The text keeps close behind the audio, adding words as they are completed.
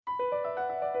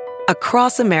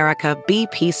Across America,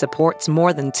 BP supports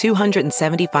more than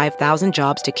 275,000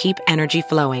 jobs to keep energy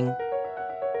flowing.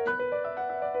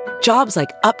 Jobs like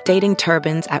updating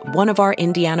turbines at one of our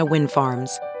Indiana wind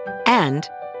farms and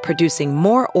producing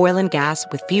more oil and gas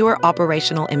with fewer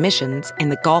operational emissions in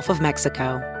the Gulf of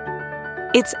Mexico.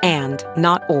 It's and,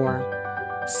 not or.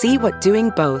 See what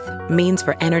doing both means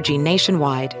for energy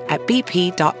nationwide at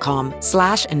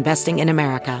bp.com/investing in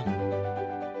America.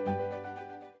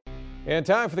 And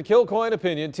time for the Kill Coin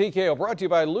Opinion, TKO, brought to you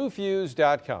by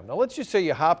LouFuse.com. Now, let's just say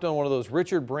you hopped on one of those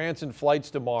Richard Branson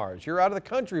flights to Mars. You're out of the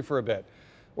country for a bit.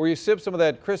 Or you sip some of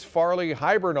that Chris Farley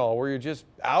Hibernal where you're just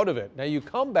out of it. Now, you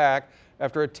come back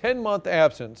after a 10-month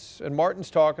absence, and Martin's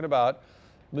talking about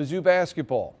Mizzou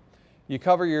Basketball. You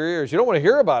cover your ears. You don't want to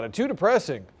hear about it. Too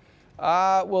depressing.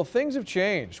 Well, things have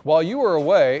changed. While you were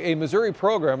away, a Missouri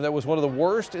program that was one of the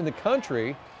worst in the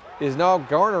country is now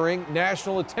garnering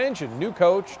national attention. New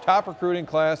coach, top recruiting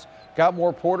class, got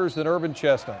more porters than Urban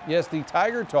Chestnut. Yes, the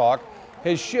Tiger talk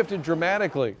has shifted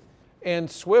dramatically and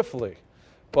swiftly.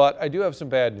 But I do have some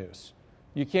bad news.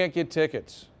 You can't get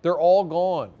tickets. They're all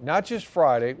gone. Not just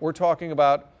Friday. We're talking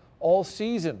about all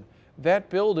season. That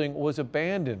building was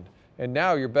abandoned. And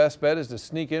now your best bet is to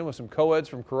sneak in with some co-eds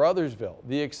from Caruthersville.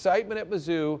 The excitement at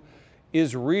Mizzou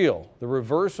is real. The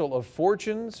reversal of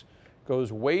fortunes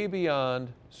goes way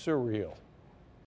beyond surreal.